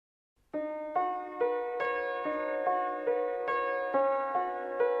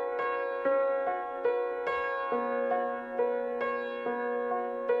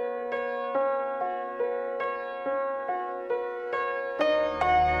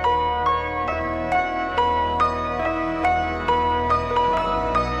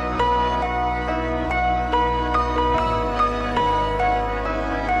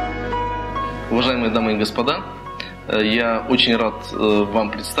Уважаемые дамы и господа, я очень рад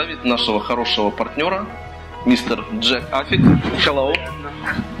вам представить нашего хорошего партнера, мистер Джек Афик. Hello.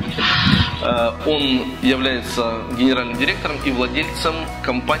 Он является генеральным директором и владельцем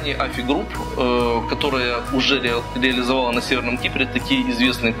компании Афик Групп, которая уже реализовала на Северном Кипре такие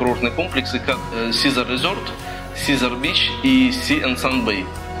известные курортные комплексы, как Caesar Resort, Caesar Beach и Sea and Sun Bay.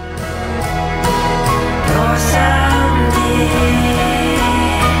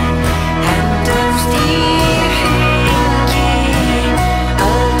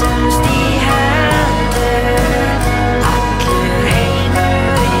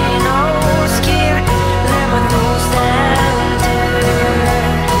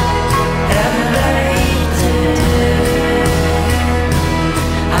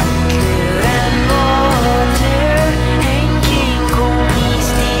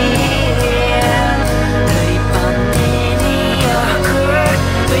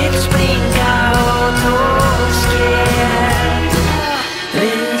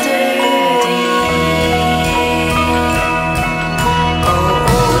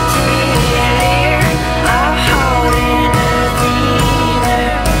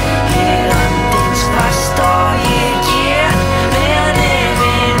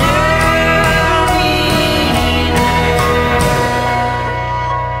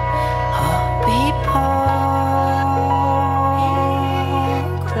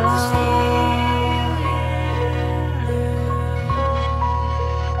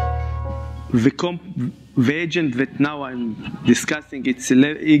 The agent that now I'm discussing, it's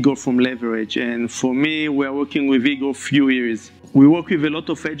Igor from Leverage, and for me, we are working with Igor few years. We work with a lot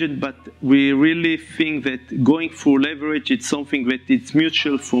of agents, but we really think that going through Leverage, it's something that it's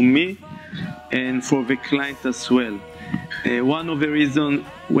mutual for me and for the client as well. One of the reasons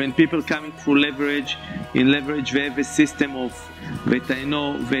when people coming through Leverage, in Leverage they have a system of that I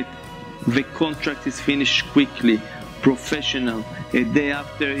know that the contract is finished quickly, professional. A day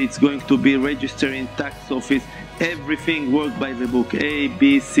after it's going to be registered in tax office. Everything worked by the book, A,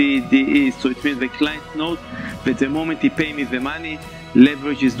 B, C, D, E. So it means the client knows that the moment he pays me the money,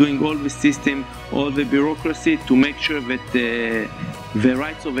 Leverage is doing all the system, all the bureaucracy to make sure that the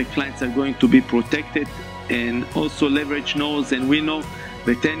rights of the clients are going to be protected. And also Leverage knows, and we know,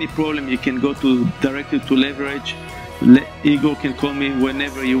 that any problem you can go directly to Leverage. Igor can call me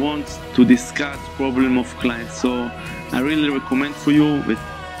whenever he wants to discuss problem of clients. So I really recommend for you that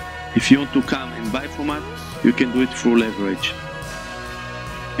if you want to come and buy from us, you can do it through Leverage.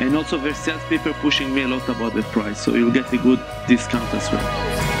 And also the salespeople pushing me a lot about the price, so you'll get a good discount as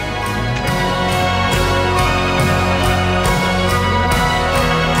well.